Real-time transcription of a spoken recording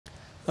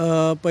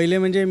पहिले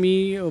म्हणजे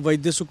मी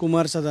वैद्य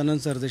सुकुमार सदानंद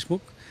सरदेशमुख,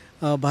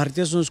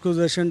 भारतीय संस्कृत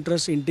दर्शन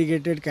ट्रस्ट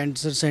इंटिग्रेटेड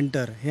कॅन्सर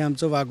सेंटर हे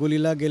आमचं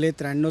वाघोलीला गेले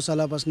 93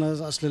 सालापासून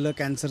असलेलं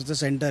कॅन्सरचं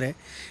सेंटर आहे.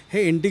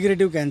 हे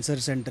इंटिग्रेटिव्ह कॅन्सर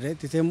सेंटर आहे.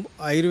 तिथे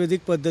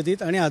आयुर्वेदिक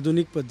पद्धतीत आणि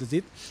आधुनिक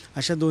पद्धतीत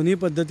अशा दोन्ही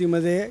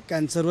पद्धतीमध्ये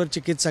कॅन्सरवर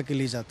चिकित्सा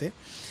केली जाते.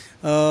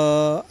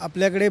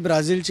 आपल्याकडे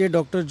ब्राझीलचे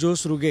डॉक्टर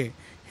जोस रुगे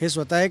हे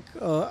स्वतः एक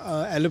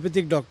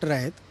ॲलोपॅथिक डॉक्टर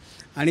आहेत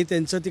आणि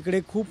त्यांचं तिकडे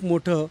खूप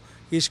मोठं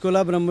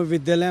इस्कोला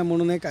ब्रह्मविद्यालय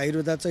म्हणून एक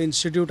आयुर्वेदाचं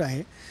इन्स्टिट्यूट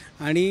आहे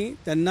आणि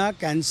त्यांना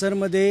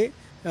कॅन्सरमध्ये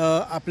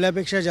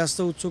आपल्यापेक्षा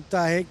जास्त उत्सुकता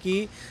आहे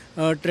की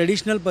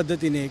ट्रेडिशनल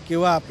पद्धतीने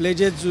किंवा आपले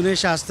जे जुने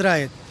शास्त्र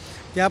आहेत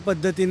त्या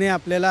पद्धतीने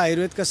आपल्याला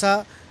आयुर्वेद कसा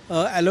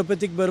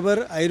ॲलोपॅथिकबरोबर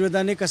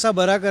आयुर्वेदाने कसा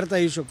बरा करता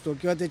येऊ शकतो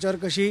किंवा त्याच्यावर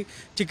कशी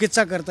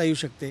चिकित्सा करता येऊ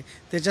शकते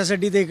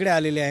त्याच्यासाठी ते इकडे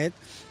आलेले आहेत.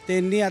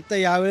 त्यांनी आता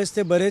यावेळेस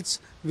ते बरेच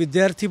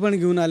विद्यार्थी पण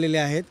घेऊन आलेले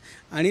आहेत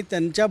आणि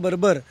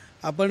त्यांच्याबरोबर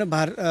आपण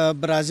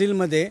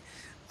ब्राझीलमध्ये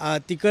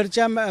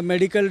तिकडच्या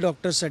मेडिकल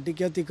डॉक्टर्ससाठी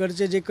किंवा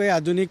तिकडचे जे काही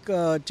आधुनिक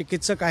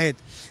चिकित्सक आहेत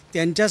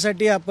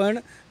त्यांच्यासाठी आपण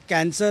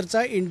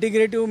कॅन्सरचा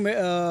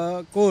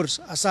इंटिग्रेटिव्ह कोर्स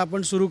असा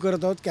आपण सुरू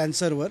करत आहोत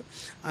कॅन्सरवर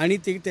आणि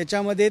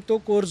त्याच्यामध्ये तो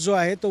कोर्स जो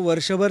आहे तो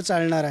वर्षभर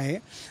चालणार आहे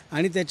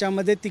आणि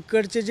त्याच्यामध्ये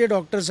तिकडचे जे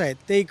डॉक्टर्स आहेत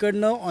ते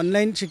इकडनं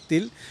ऑनलाईन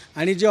शिकतील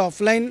आणि जे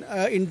ऑफलाईन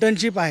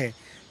इंटर्नशिप आहे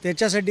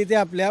त्याच्यासाठी ते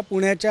आपल्या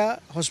पुण्याच्या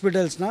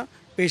हॉस्पिटल्सना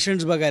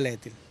पेशंट्स बघायला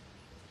येतील.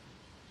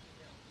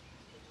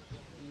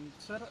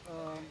 सर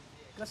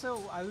कसं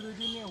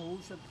आयुर्वेदाने होऊ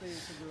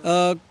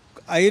शकते?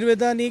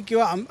 आयुर्वेदाने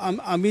किंवा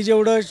आम्ही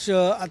जेवढं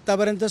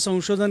आत्तापर्यंत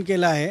संशोधन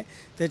केलं आहे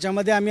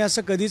त्याच्यामध्ये आम्ही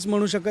असं कधीच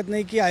म्हणू शकत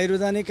नाही की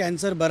आयुर्वेदाने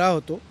कॅन्सर बरा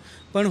होतो.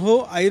 पण हो,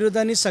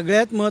 आयुर्वेदाने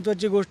सगळ्यात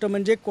महत्त्वाची गोष्ट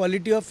म्हणजे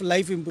क्वालिटी ऑफ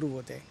लाईफ इम्प्रूव्ह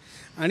होते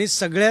आणि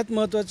सगळ्यात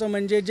महत्त्वाचं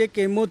म्हणजे जे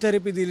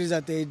केमोथेरपी दिली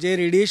जाते, जे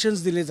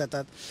रेडिएशन्स दिले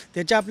जातात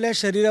त्याच्या आपल्या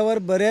शरीरावर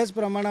बऱ्याच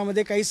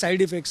प्रमाणामध्ये काही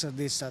साईड इफेक्ट्स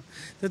दिसतात.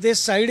 तर ते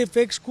साईड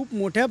इफेक्ट्स खूप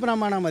मोठ्या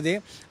प्रमाणामध्ये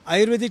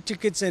आयुर्वेदिक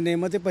चिकित्सेने,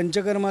 मग ते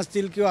पंचकर्म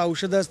असतील किंवा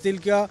औषधं असतील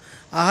किंवा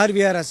आहार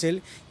विहार असेल,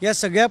 या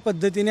सगळ्या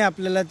पद्धतीने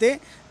आपल्याला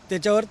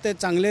त्याच्यावर ते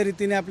चांगल्या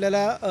रीतीने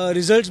आपल्याला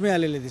रिझल्ट्स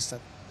मिळालेले दिसतात.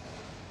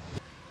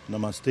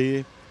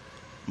 नमस्ते,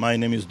 my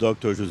name is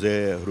Dr. José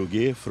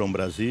Ruguet from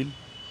Brazil.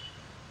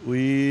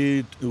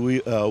 We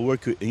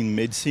work in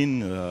medicine,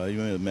 I'm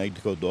a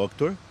medical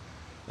doctor,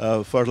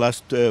 for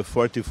last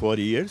 44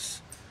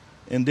 years.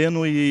 And then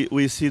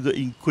we see the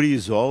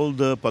increase all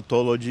the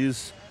pathologies,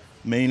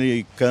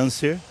 mainly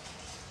cancer,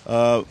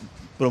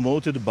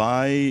 promoted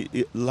by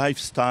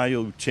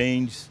lifestyle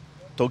change,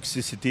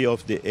 toxicity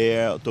of the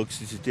air,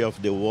 toxicity of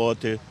the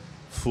water,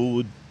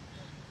 food,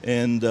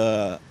 and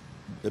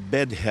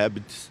bad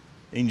habits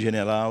in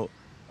general,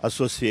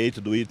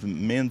 associated with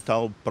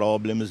mental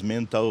problems,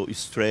 mental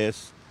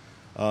stress,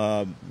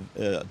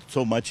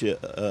 so much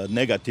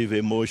negative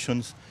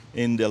emotions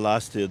in the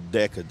last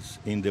decades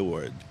in the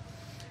world.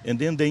 And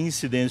then the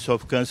incidence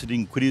of cancer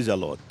increased a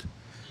lot.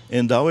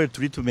 And our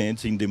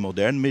treatments in the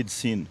modern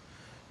medicine,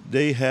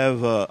 they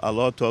have a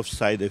lot of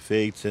side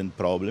effects and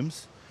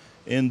problems.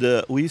 And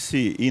we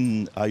see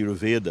in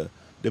Ayurveda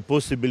the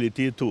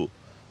possibility to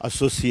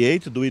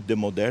associate with the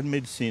modern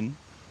medicine,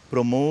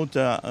 promote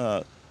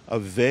a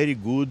very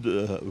good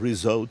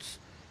results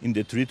in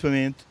the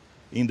treatment,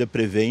 in the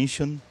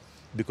prevention,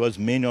 because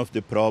many of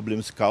the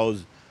problems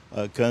cause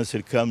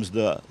cancer comes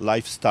the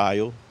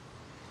lifestyle,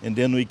 and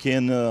then we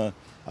can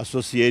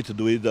associate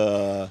with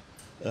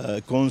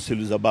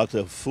counsels about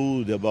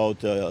food,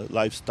 about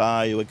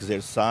lifestyle,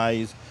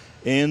 exercise,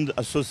 and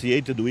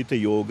associated with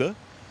yoga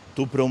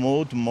to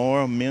promote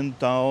more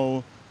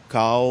mental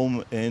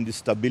calm and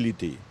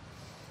stability.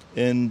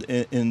 And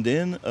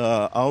then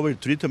our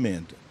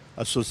treatment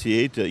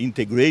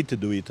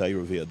integrated with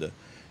Ayurveda,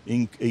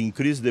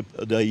 increase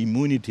the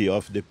immunity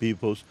of the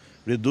people,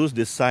 reduce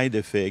the side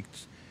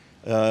effects,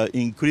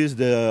 increase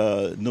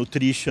the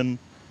nutrition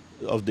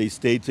of the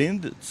state,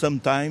 and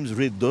sometimes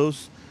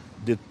reduce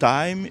the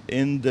time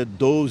and the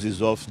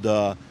doses of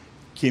the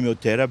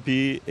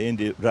chemotherapy and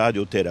the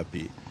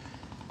radiotherapy.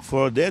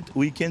 For that,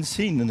 we can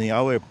see in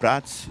our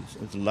practice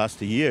in the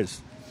last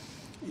years,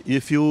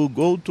 if you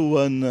go to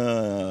one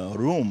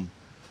room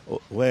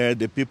where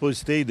the people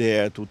stay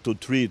there to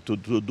treat, to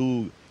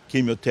do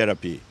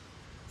chemotherapy,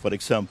 for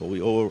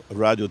example, or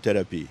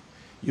radiotherapy.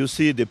 You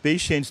see the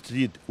patients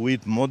treat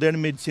with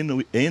modern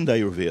medicine and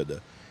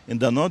Ayurveda.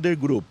 And another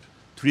group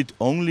treat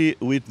only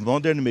with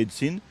modern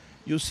medicine.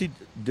 You see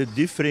the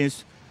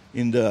difference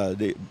in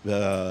the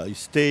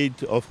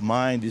state of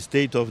mind, the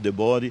state of the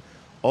body,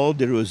 all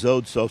the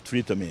results of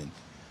treatment.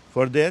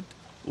 For that,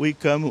 we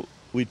come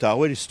with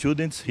our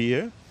students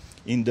here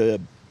in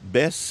the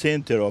best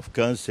center of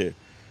cancer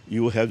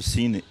you have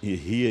seen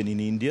here in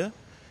India,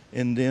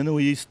 and then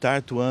we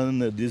start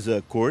this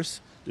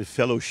course, the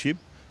fellowship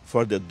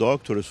for the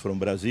doctors from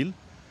Brazil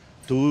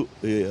to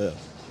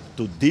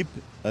deep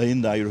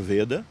in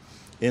Ayurveda,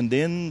 and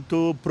then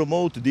to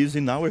promote this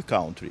in our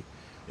country,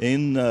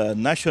 in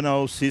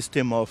national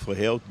system of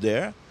health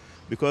there,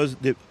 because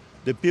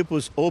the people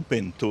is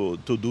open to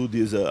do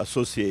this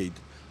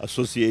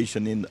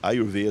association in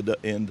Ayurveda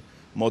and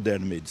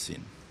modern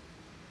medicine.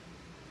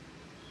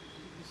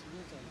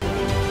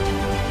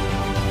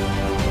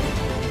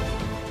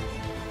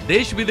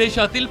 देश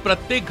विदेशातील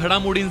प्रत्येक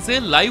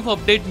घडामोडींचे live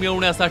update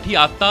मिळवण्यासाठी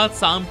आता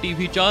साम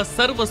टीव्हीच्या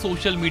सर्व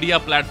social media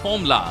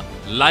प्लॅटफॉर्मला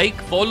like,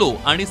 follow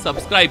आणि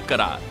subscribe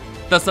करा.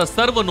 तसंच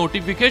सर्व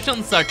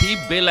नोटिफिकेशनसाठी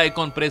बेल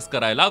आयकॉन प्रेस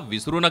करायला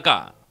विसरू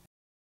नका.